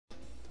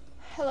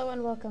Hello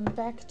and welcome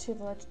back to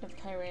The Legend of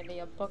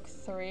Kyrandia, Book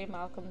 3,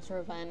 Malcolm's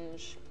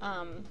Revenge.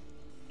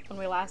 When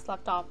we last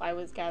left off, I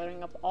was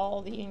gathering up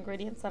all the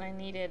ingredients that I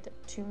needed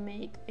to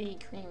make the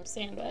cream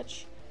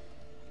sandwich.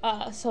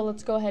 So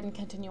let's go ahead and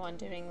continue on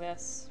doing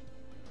this.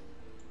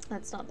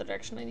 That's not the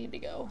direction I need to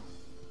go.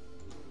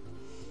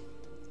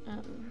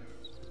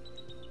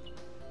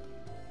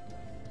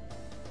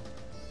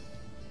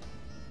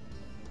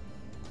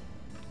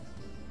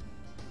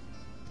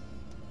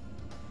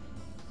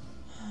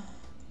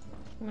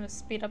 I'm going to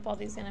speed up all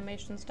these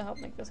animations to help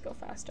make this go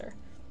faster.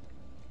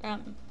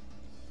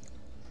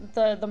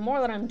 The more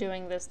that I'm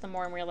doing this, the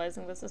more I'm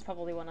realizing this is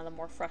probably one of the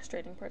more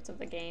frustrating parts of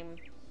the game.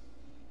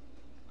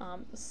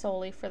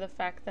 Solely for the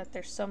fact that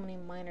there's so many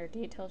minor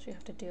details you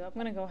have to do. I'm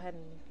going to go ahead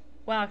and...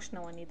 Well, actually,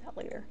 no, I need that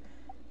later.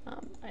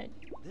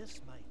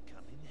 This might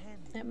come in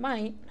handy. It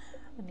might.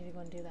 I need to go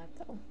and do that,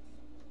 though.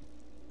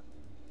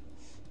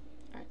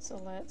 Alright, so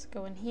let's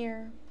go in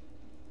here.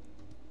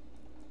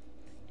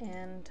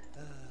 And...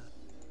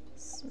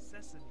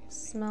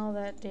 smell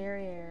that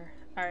dairy air.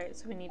 Alright,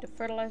 so we need to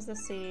fertilize the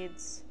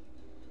seeds,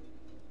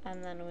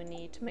 and then we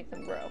need to make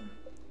them grow.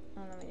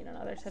 And then we need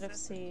another set of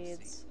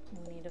seeds.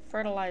 We need to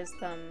fertilize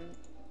them,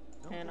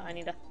 and I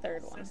need a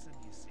third one.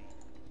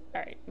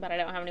 Alright, but I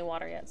don't have any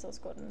water yet, so let's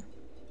go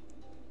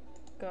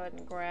ahead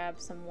and grab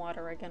some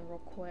water again real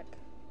quick.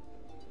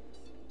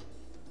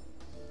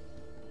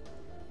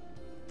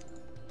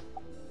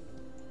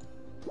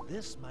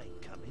 This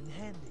might come in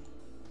handy.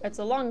 It's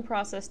a long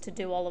process to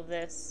do all of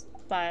this,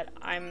 but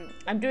I'm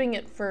doing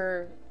it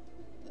for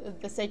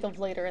the sake of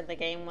later in the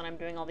game when I'm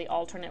doing all the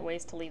alternate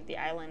ways to leave the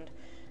island,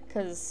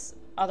 because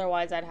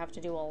otherwise I'd have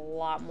to do a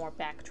lot more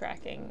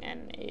backtracking,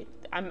 and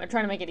I'm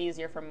trying to make it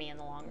easier for me in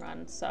the long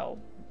run, so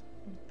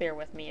bear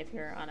with me if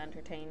you're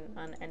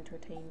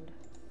unentertained.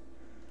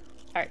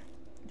 Alright,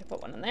 to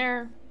put one in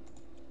there,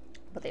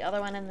 put the other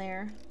one in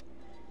there,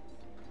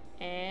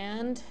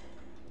 and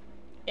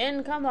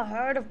in come a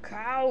herd of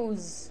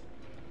cows!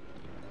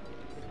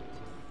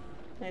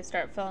 They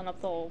start filling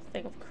up the whole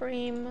thing of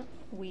cream.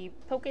 We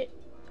poke it.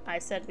 I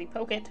said we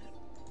poke it.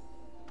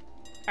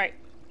 Alright.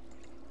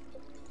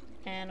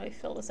 And we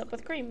fill this up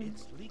with cream.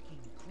 It's leaking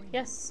cream.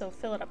 Yes, so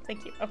fill it up.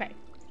 Thank you. Okay.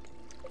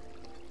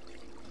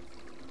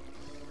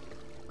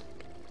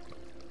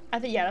 I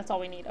think, yeah, that's all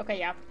we need. Okay,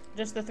 yeah.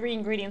 Just the 3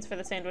 ingredients for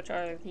the sandwich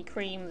are the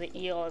cream, the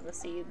eel, and the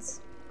seeds.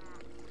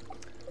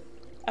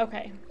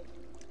 Okay.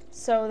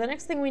 So the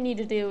next thing we need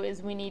to do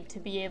is we need to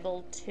be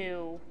able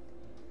to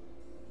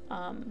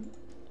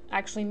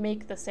actually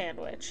make the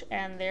sandwich,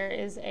 and there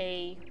is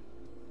a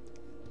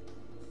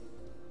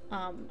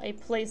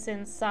place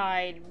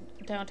inside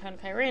downtown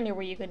Kyrandia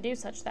where you can do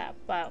that,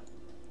 but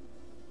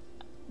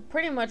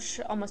pretty much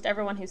almost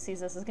everyone who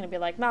sees this is going to be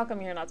like,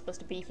 Malcolm, you're not supposed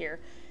to be here,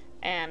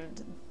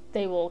 and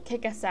they will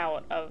kick us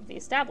out of the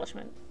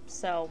establishment.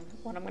 So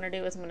what I'm going to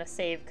do is I'm going to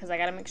save, because I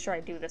got to make sure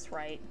I do this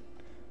right.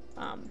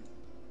 I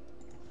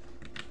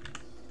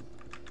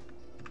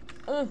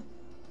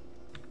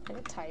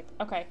gotta type.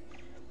 Okay.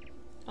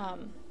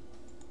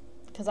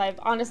 Because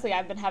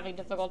I've been having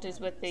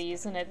difficulties with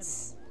these, and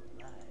it's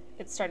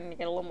starting to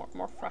get a little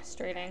more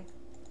frustrating.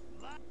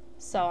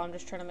 So I'm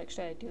just trying to make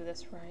sure I do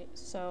this right.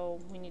 So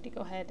we need to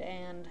go ahead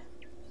and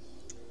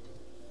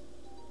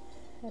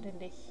head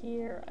into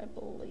here, I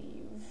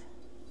believe.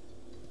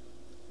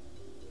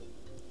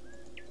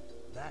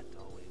 That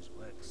always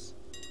works.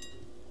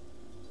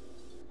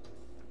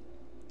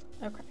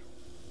 Okay.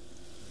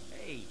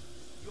 Hey,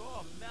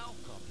 you're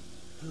Malcolm.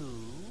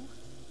 Who?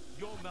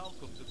 You're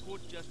Malcolm, the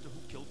court jester who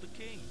killed the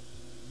king.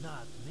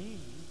 Not me.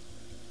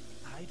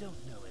 I don't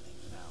know any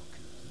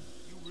Malcolm.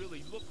 You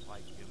really look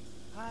like him.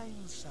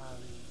 I'm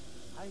sorry.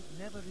 I've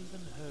never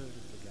even heard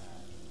of the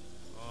guy.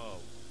 Oh,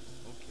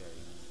 okay.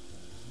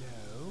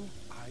 No,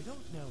 I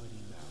don't know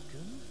any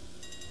Malcolm.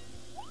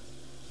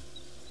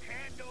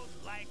 Handled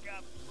like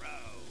a pro.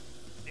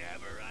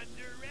 Never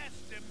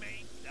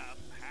underestimate the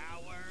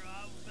power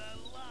of the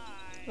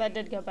lie. That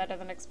did go better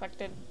than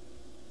expected.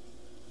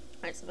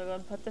 Alright, so we'll go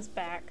and put this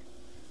back.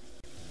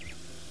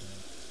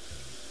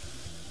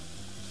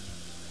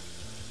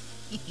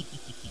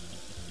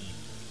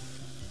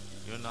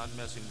 You're not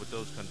messing with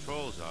those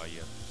controls, are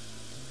you?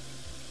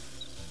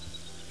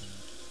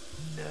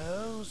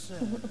 No, sir.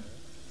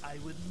 I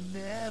would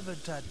never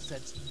touch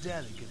such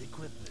delicate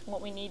equipment.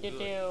 What we need to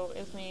do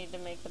is we need to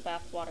make the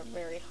bath water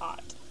very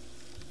hot.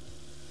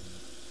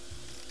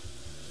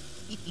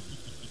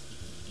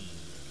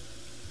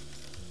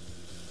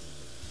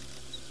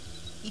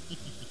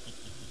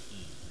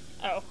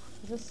 Oh,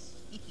 is this...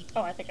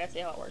 Oh, I think I see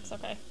how it works,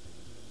 okay.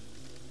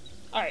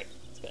 Alright,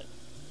 that's good.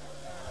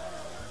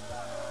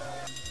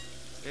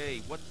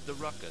 Hey, what's the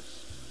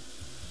ruckus?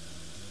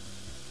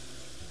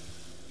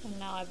 And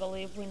now I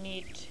believe we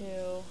need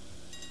to...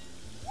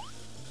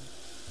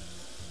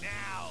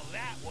 Now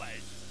that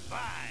was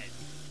fun.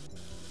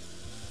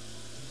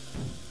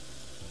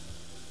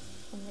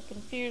 From the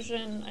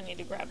confusion, I need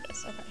to grab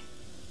this, okay.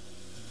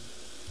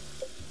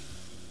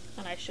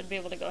 And I should be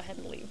able to go ahead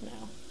and leave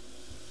now.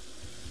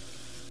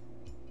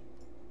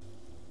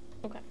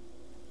 Okay.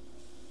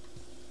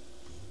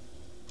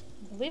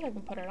 believe I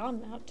can put it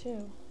on now,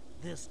 too.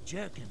 This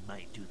jerkin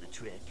might do the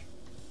trick.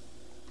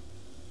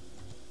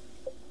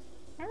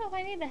 I don't know if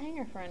I need the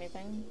hanger for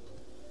anything.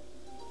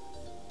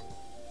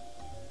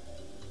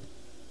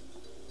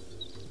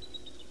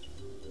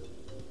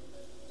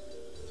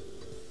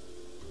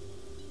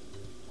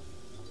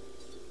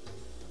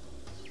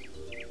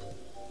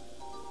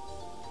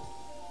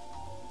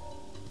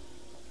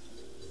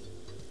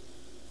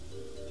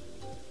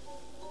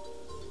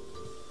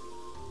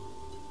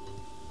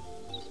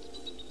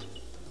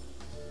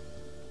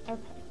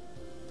 Okay.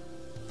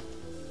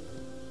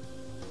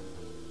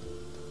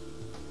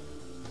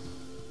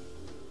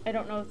 I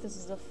don't know if this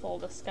is a full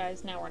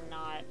disguise now or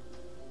not.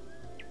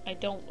 I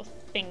don't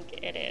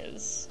think it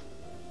is.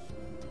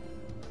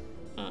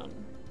 I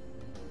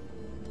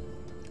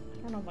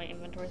don't know if my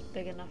inventory is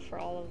big enough for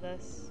all of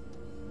this.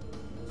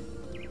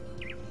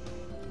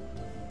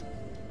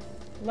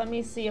 Let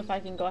me see if I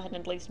can go ahead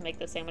and at least make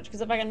the sandwich, because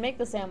if I can make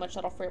the sandwich,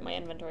 that'll free up my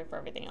inventory for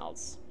everything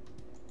else.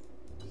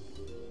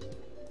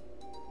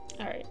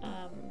 Alright,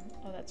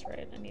 oh that's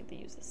right, I need to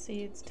use the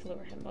seeds to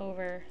lure him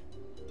over.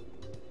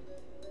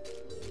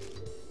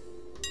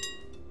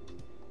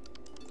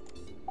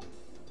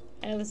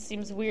 I know this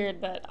seems weird,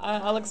 but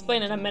I'll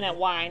explain in a minute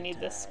why I need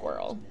this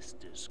squirrel.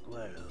 Mr.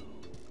 Squirrel,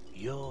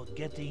 you're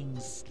getting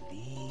sleepy.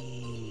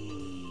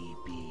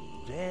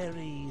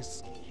 Very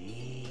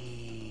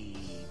sleepy.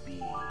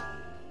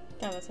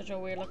 God, that's such a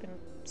weird looking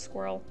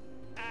squirrel.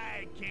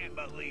 I can't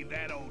believe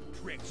that old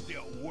trick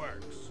still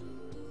works.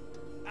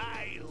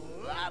 I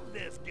love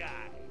this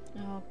guy.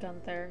 Oh,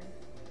 Gunther.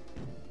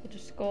 You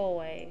just go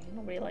away.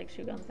 Nobody likes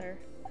you, Gunther.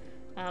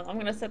 I'm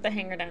gonna set the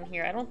hanger down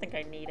here. I don't think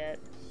I need it,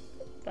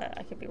 but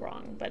I could be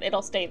wrong. But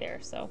it'll stay there,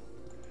 so.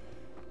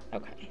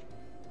 Okay.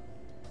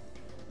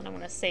 And I'm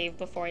gonna save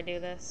before I do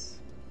this.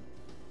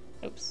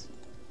 Oops.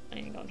 I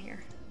need to go in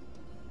here.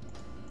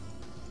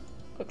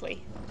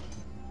 Quickly.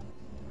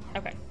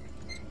 Okay.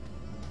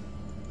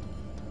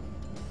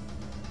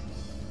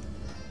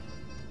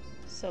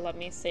 So let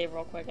me save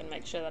real quick and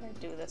make sure that I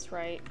do this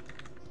right.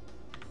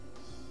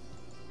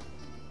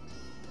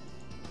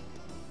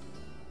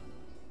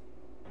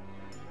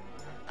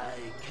 I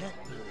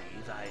can't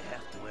believe I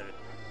have to wear it.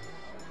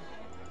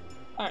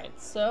 Alright,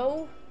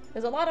 so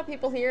there's a lot of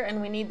people here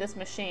and we need this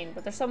machine,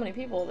 but there's so many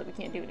people that we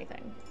can't do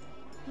anything.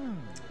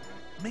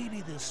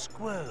 Maybe this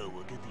squirrel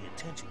will get the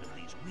attention of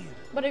these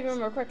weirdos. But if you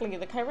remember correctly,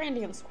 the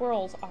Kyrandian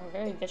squirrels are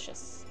very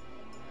vicious.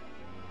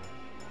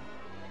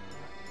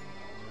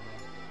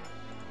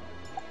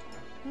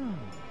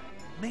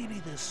 Maybe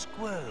this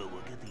squirrel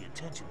will get the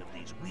attention of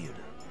these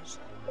weirdos.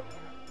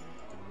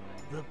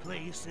 The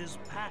place is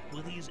packed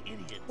with these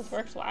idiots. This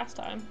worked last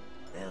time.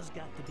 There's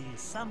got to be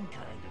some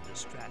kind of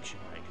distraction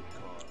I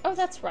could cause. Oh,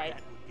 that's right.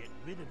 That would get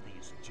rid of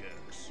these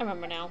jerks. I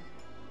remember now.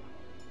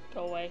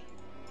 Go away.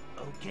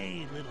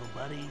 Okay, little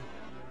buddy.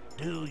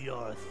 Do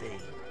your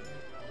thing.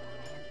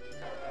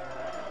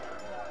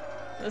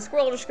 The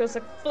squirrel just goes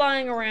like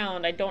flying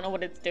around. I don't know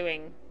what it's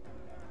doing.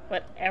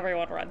 But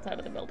everyone runs out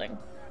of the building.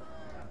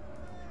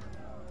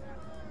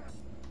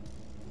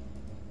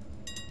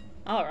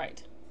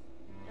 Alright.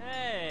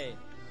 Hey!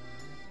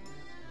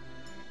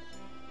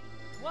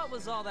 What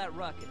was all that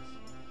ruckus?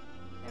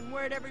 And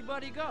where'd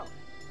everybody go?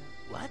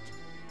 What?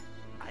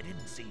 I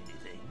didn't see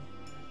anything.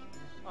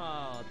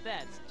 Oh,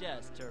 that's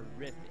just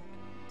terrific.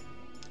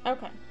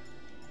 Okay.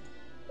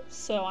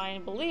 So I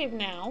believe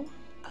now.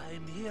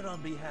 I'm here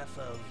on behalf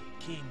of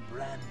King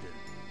Brandon.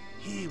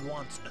 He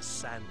wants a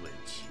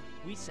sandwich.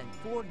 We sent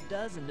 4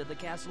 dozen to the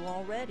castle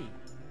already.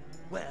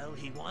 Well,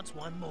 he wants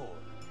one more.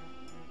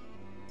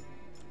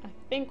 I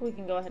think we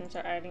can go ahead and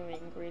start adding the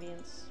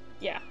ingredients.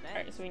 Yeah.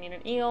 Alright, so we need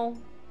an eel.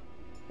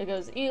 It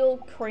goes eel,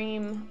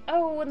 cream.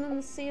 Oh, and then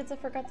the seeds. I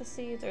forgot the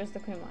seeds. Or is the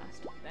cream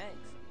last? Thanks.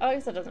 Oh, I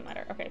guess that doesn't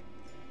matter. Okay.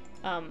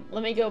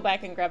 Let me go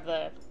back and grab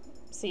the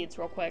seeds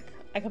real quick.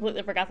 I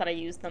completely forgot that I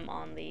used them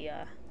on the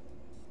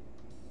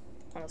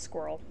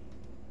squirrel.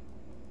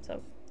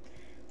 So,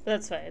 but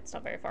that's fine. It's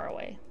not very far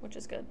away, which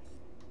is good.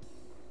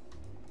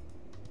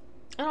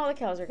 And all the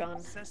cows are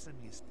gone.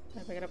 Sesame's.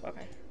 Did I pick it up?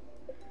 Okay.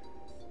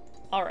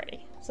 Alrighty.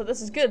 So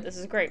this is good. This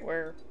is great.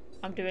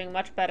 I'm doing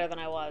much better than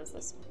I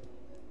was.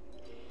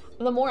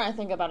 The more I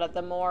think about it,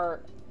 the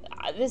more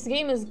this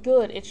game is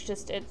good. It's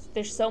just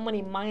there's so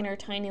many minor,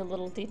 tiny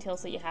little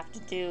details that you have to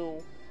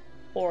do,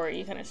 or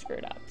you kind of screw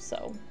it up.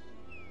 So.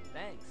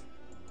 Thanks.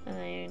 And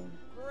then.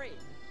 Great.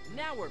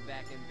 Now we're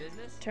back in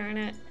business. Turn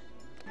it.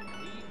 Leave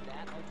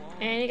that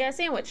alone. And you got a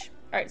sandwich.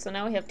 Alright, so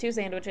now we have 2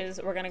 sandwiches.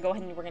 We're gonna go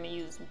ahead and we're gonna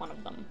use one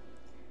of them.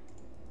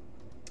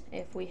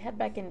 If we head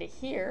back into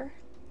here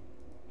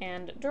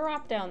and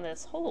drop down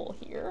this hole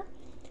here,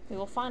 we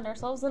will find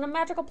ourselves in a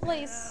magical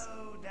place.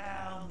 Hello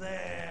down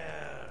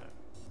there.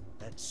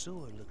 That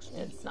sewer looks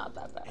neat. It's not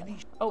that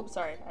bad. Oh,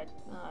 sorry.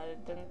 I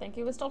didn't think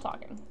he was still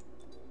talking.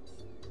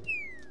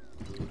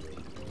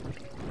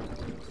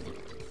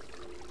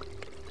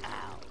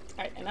 Ow.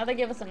 Alright, and now they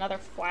give us another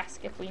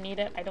flask if we need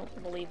it. I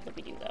don't believe that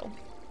we do, though.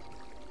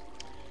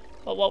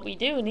 But what we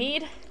do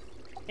need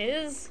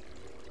is...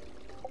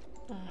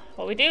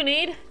 there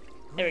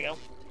we go.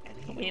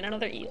 We need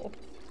another eel.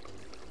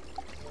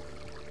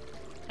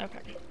 Okay,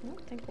 I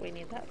don't think we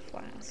need that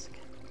flask.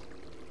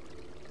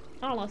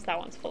 Unless that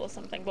one's full of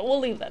something, but we'll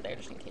leave that there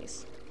just in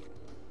case.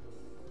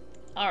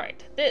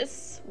 Alright,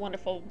 this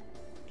wonderful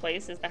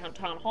place is the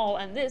town hall,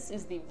 and this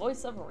is the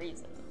voice of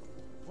reason.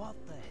 What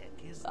the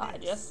heck is this? I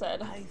just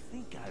said. I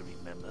think I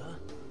remember.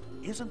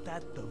 Isn't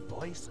that the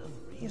voice of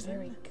reason?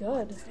 Very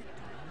good.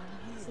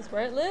 This is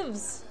where it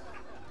lives.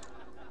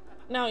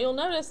 Now, you'll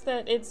notice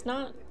that it's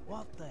not...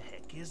 What the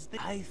heck is this?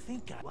 I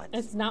think I... What?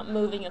 It's not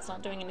moving, it's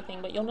not doing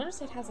anything, but you'll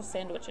notice it has a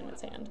sandwich in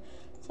its hand.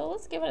 So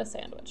let's give it a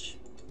sandwich.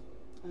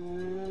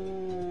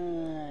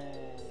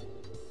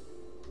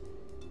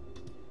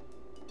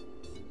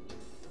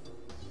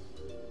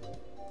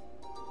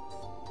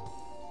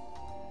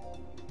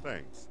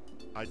 Thanks.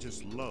 I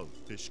just love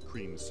fish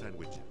cream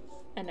sandwiches.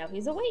 And now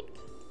he's awake.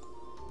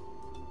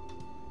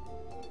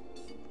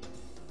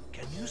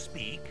 Can you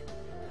speak?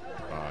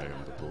 I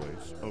am the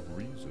voice of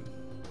reason.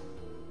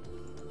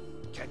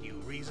 Can you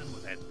reason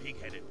with that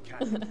pig-headed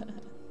cat?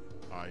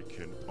 I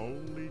can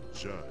only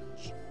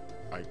judge.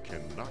 I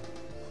cannot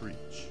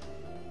preach.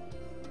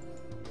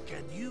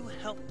 Can you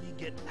help me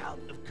get out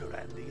of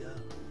Kyrandia?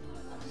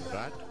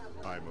 That,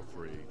 I'm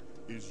afraid,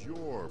 is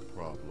your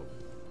problem.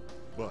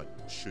 But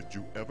should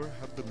you ever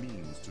have the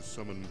means to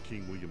summon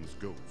King William's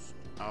ghost,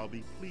 I'll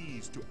be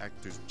pleased to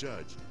act as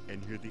judge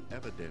and hear the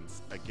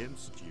evidence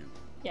against you.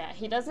 Yeah,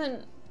 he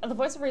doesn't... The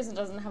voice of reason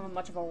doesn't have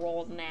much of a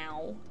role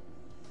now.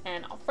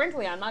 And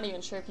frankly, I'm not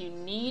even sure if you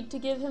need to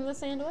give him the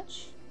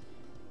sandwich.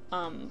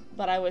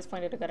 But I always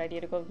find it a good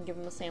idea to go and give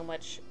him the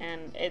sandwich.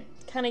 And it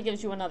kind of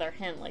gives you another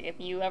hint. Like, if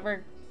you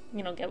ever,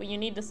 you know, get what you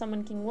need to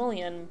summon King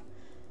William,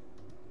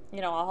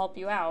 you know, I'll help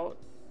you out.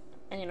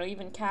 And, you know,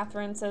 even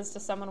Catherine says to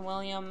summon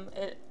William.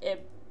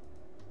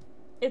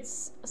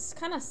 It's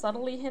kind of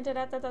subtly hinted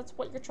at that that's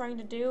what you're trying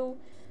to do.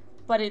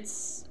 But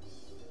it's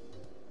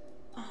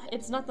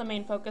not the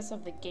main focus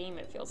of the game,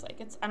 it feels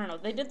like. I don't know,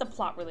 they did the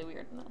plot really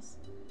weird in this.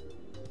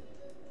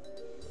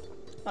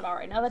 But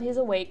alright, now that he's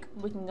awake,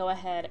 we can go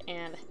ahead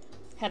and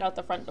head out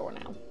the front door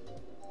now.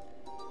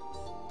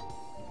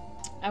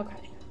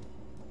 Okay.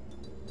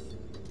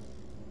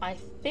 I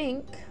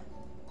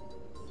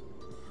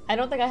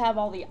don't think I have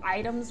all the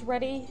items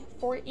ready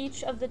for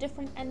each of the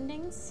different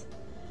endings,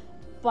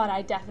 but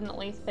I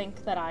definitely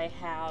think that I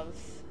have,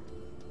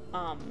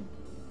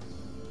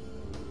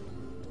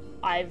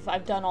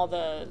 I've done all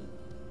the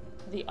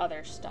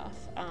other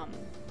stuff.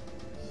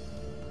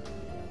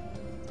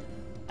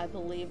 I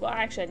believe, well,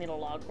 actually I need a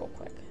log real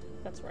quick.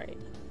 That's right.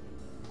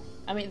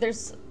 I mean,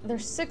 there's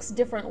 6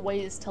 different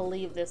ways to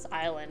leave this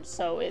island,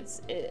 so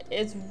it's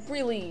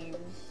really,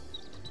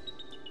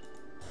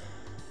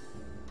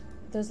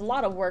 there's a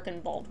lot of work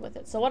involved with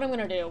it. So what I'm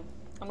gonna do,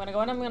 I'm gonna go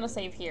and I'm gonna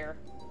save here,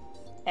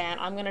 and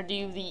I'm gonna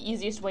do the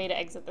easiest way to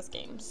exit this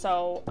game.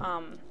 So,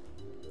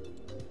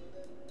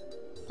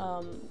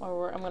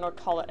 or I'm gonna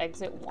call it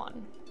exit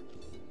 1.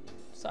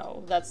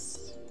 So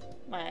that's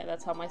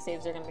how my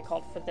saves are gonna be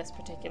called for this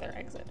particular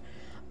exit.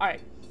 All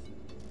right.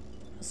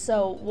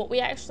 So what we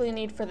actually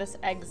need for this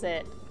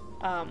exit,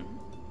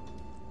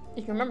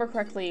 if you remember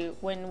correctly,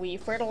 when we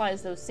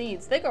fertilize those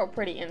seeds, they go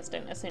pretty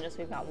instant as soon as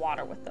we've got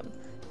water with them.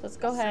 So let's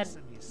go ahead,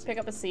 pick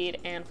up a seed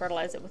and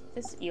fertilize it with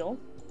this eel.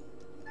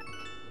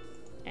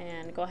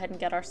 And go ahead and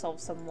get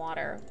ourselves some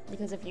water.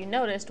 Because if you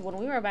noticed, when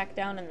we were back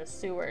down in the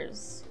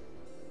sewers,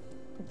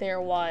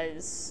 there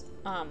was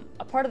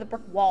a part of the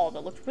brick wall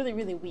that looked really,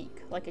 really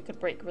weak, like it could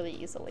break really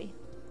easily.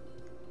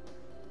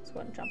 Let's go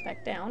ahead and jump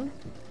back down.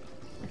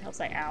 And he'll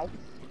say, ow.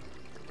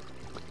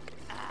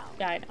 Ow.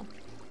 Yeah, I know.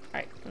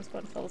 Alright, let's go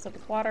ahead and fill this up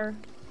with water.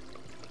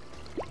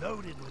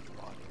 Loaded with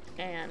water.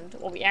 And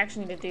what we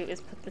actually need to do is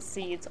put the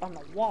seeds on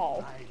the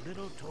wall. My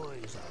little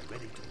toys are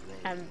ready to play.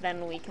 And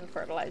then we can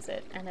fertilize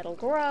it. And it'll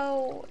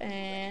grow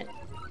and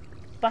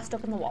bust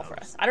open the wall for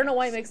us. I don't know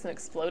why it makes an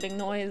exploding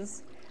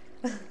noise.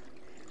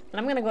 And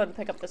I'm gonna go ahead and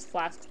pick up this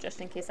flask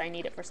just in case I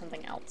need it for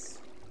something else.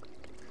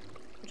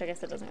 Which I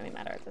guess it doesn't really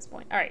matter at this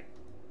point. Alright.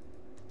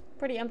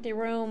 Pretty empty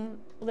room.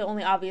 The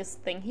only obvious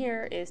thing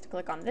here is to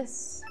click on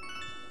this.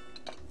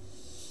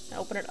 And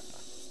open it up.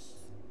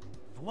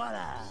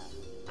 Voila!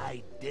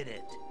 I did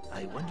it.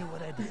 I wonder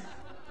what I did.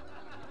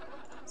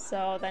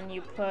 So then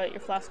you put your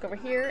flask over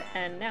here,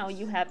 and now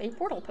you have a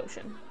portal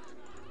potion.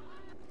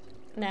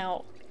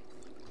 Now,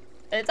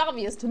 it's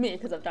obvious to me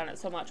because I've done it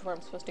so much where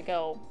I'm supposed to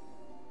go,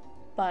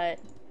 but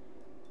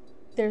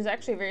there's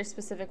actually very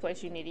specific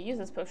ways you need to use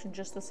this potion,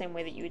 just the same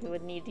way that you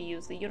would need to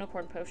use the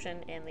unicorn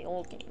potion in the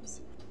old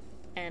games.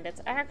 And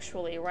it's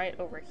actually right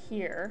over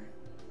here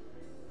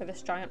where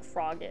this giant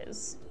frog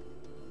is.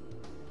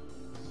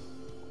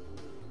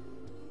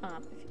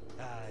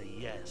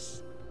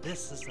 Yes.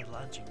 This is the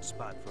launching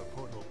spot for a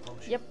portal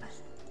potion. Yep.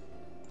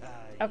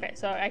 Okay,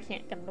 so I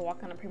can't get him to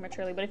walk on it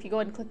prematurely, but if you go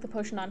ahead and click the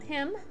potion on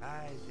him...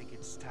 I think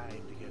it's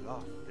time to get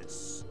off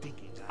this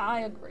stinking island.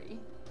 I agree.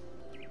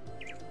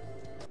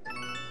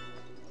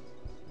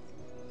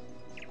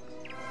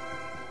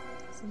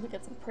 So we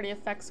get some pretty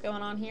effects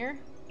going on here.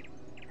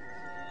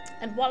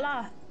 And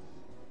voila!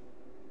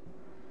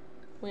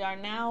 We are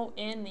now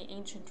in the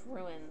ancient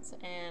ruins,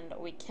 and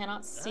we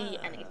cannot see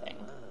anything.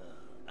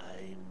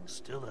 I'm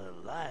still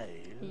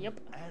alive. Yep.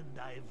 And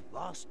I've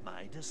lost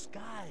my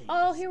disguise.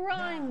 Oh, he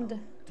rhymed. Now,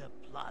 to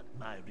plot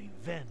my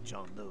revenge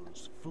on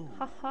those fools.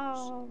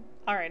 Haha.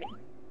 Alrighty.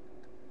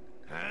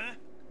 Huh?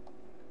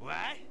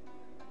 What?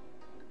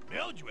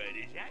 Mildred,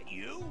 is that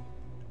you?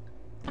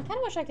 I kind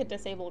of wish I could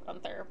disable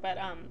Gunther, but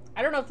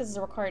I don't know if this is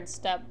a required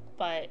step,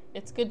 but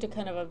it's good to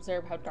kind of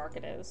observe how dark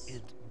it is.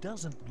 It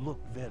doesn't look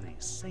very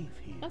safe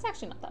here. That's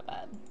actually not that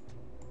bad.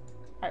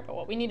 Alright, but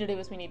what we need to do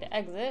is we need to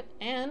exit,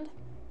 and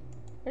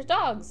there's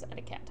dogs and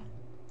a cat.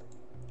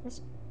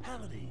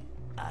 Howdy,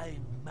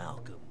 I'm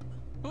Malcolm.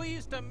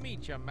 Pleased to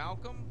meet you,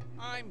 Malcolm.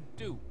 I'm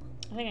Duke.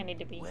 I think I need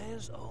to be...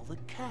 Where's all the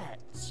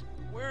cats?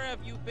 Where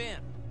have you been?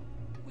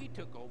 We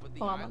took over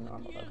the Oh, I'm on island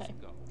normal, years okay.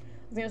 ago.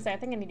 I was gonna say, I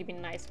think I need to be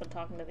nice when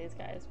talking to these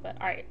guys, but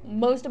alright.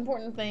 Most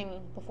important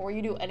thing, before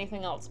you do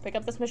anything else, pick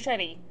up this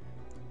machete.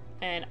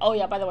 And, oh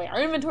yeah, by the way,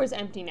 our inventory's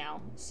empty now,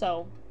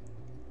 so...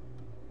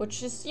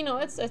 Which is, you know,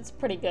 it's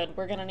pretty good.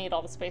 We're gonna need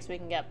all the space we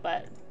can get,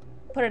 but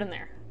put it in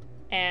there.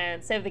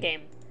 And save the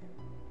game.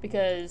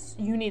 Because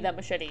you need that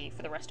machete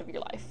for the rest of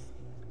your life.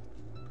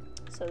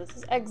 So this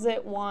is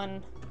exit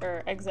 1,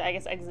 or exit, I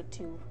guess exit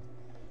 2.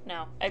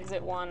 No,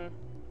 exit 1.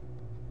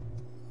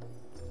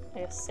 I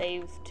guess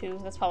save 2.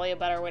 That's probably a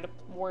better way to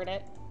word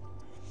it.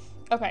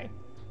 Okay.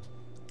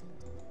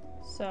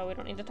 So we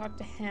don't need to talk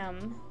to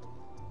him.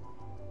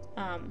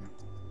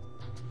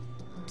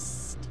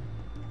 Psst,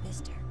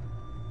 mister.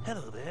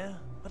 Hello there.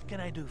 What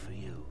can I do for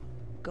you?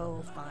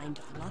 Go find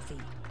Fluffy.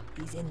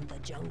 He's in the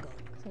jungle.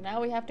 So now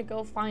we have to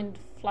go find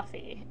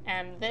Fluffy.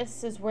 And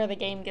this is where the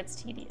game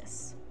gets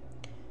tedious.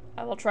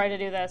 I will try to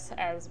do this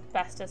as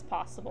best as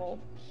possible.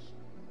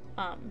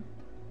 And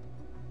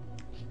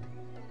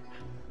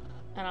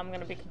I'm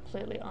gonna be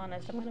completely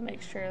honest. I'm gonna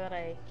make sure that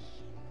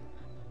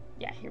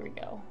yeah, here we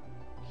go.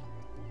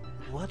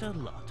 What a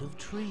lot of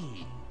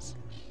trees.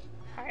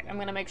 Alright, I'm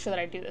gonna make sure that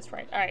I do this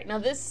right. Alright, now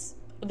there's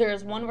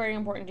one very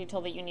important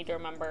detail that you need to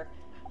remember.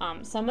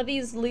 Some of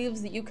these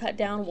leaves that you cut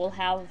down will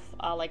have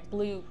like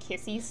blue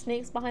kissy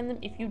snakes behind them.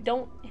 If you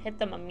don't hit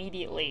them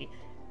immediately,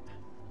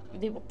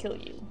 they will kill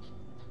you.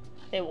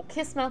 They will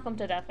kiss Malcolm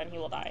to death and he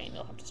will die and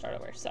you'll have to start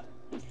over. So,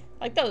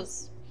 like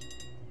those.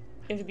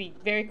 You have to be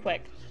very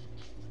quick.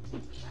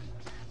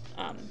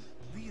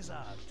 These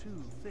are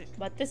too thick.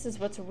 But this is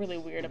what's really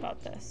weird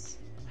about this.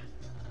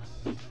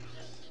 At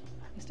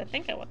least I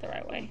think I went the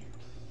right way.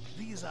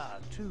 These are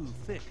too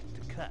thick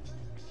to cut.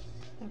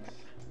 Okay.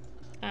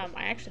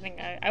 I actually think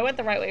I went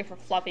the right way for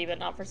Fluffy, but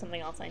not for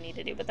something else I need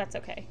to do, but that's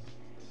okay.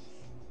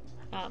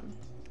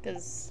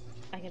 Because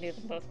I can do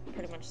them both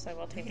pretty much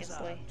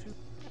simultaneously.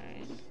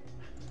 Alright.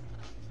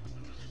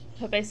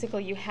 So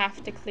basically you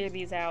have to clear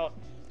these out.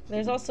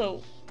 There's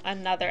also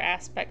another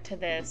aspect to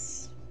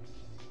this.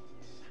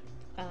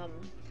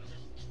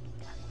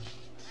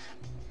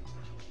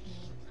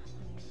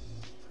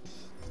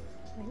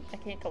 I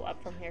can't go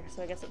up from here,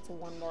 so I guess it's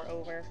one more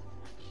over.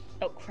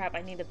 Oh crap,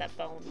 I needed that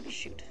bone.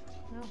 Shoot.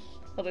 Well,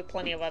 there'll be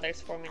plenty of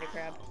others for me to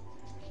grab.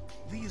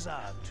 These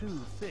are too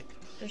thick.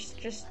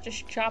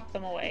 Just chop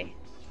them away.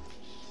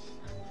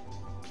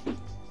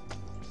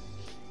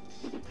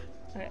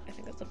 Okay, I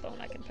think that's a bone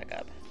I can pick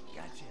up.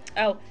 Gotcha.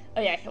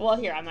 Oh yeah, well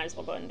here, I might as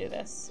well go ahead and do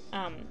this.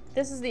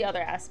 This is the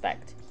other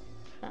aspect.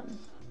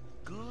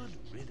 Good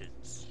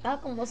riddance.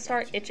 Malcolm will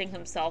start itching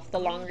himself the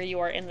longer you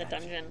are in the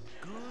dungeon.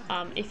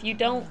 If you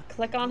don't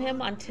click on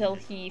him until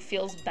he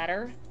feels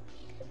better,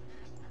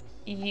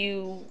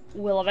 you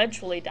will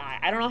eventually die.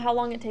 I don't know how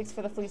long it takes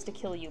for the fleas to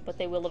kill you, but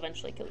they will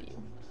eventually kill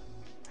you.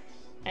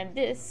 And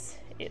this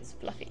is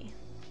Fluffy.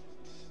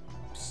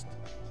 Psst.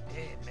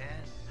 Hey,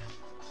 man.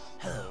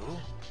 Hello.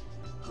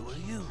 Who are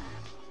you?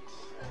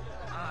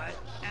 I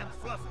am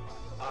Fluffy.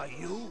 Are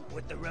you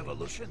with the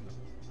revolution?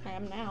 I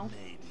am now.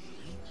 Maybe.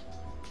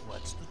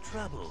 What's the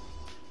trouble?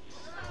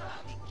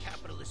 The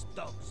capitalist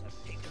dogs have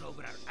taken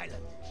over our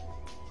island.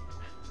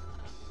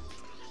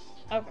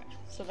 Okay,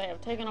 so they have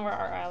taken over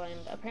our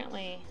island.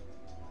 Apparently...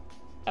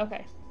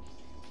 Okay.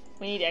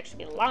 We need to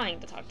actually be lying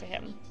to talk to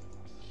him.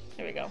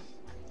 Here we go.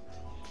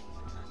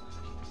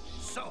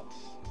 So,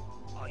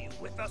 are you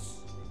with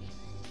us?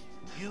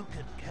 You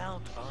can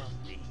count on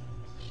me.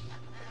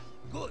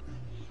 Good.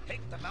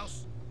 Take the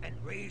mouse and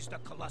raise the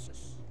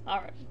Colossus.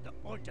 Alright. The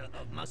altar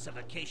of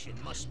mouseification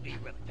must be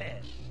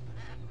repaired.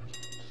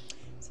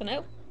 So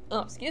now... Oh,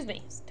 excuse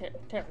me.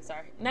 Terribly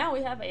sorry. Now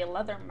we have a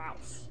leather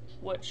mouse,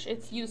 which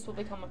its use will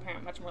become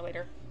apparent much more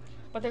later.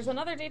 But there's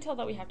another detail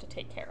that we have to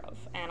take care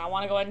of, and I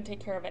want to go ahead and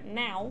take care of it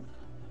now,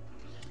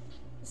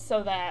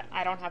 so that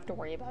I don't have to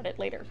worry about it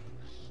later.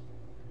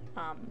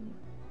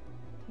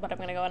 But I'm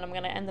going to go and I'm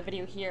going to end the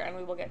video here, and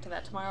we will get to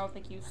that tomorrow.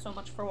 Thank you so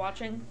much for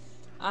watching.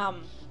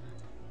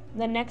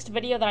 The next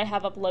video that I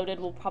have uploaded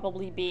will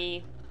probably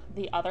be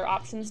the other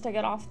options to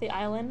get off the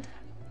island.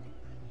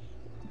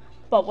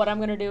 But what I'm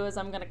going to do is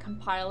I'm going to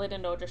compile it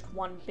into just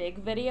one big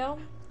video.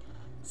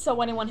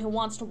 So anyone who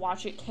wants to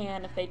watch it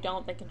can. If they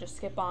don't, they can just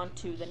skip on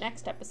to the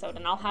next episode.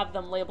 And I'll have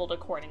them labeled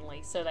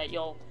accordingly so that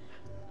you'll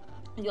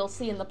you'll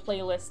see in the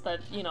playlist that,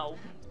 you know,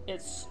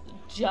 it's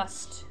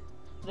just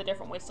the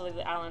different ways to leave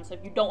the island. So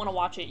if you don't want to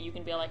watch it, you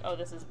can be like, oh,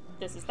 this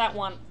is that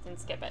one, and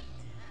skip it.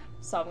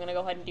 So I'm gonna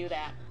go ahead and do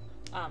that.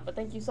 But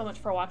thank you so much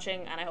for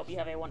watching, and I hope you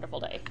have a wonderful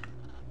day.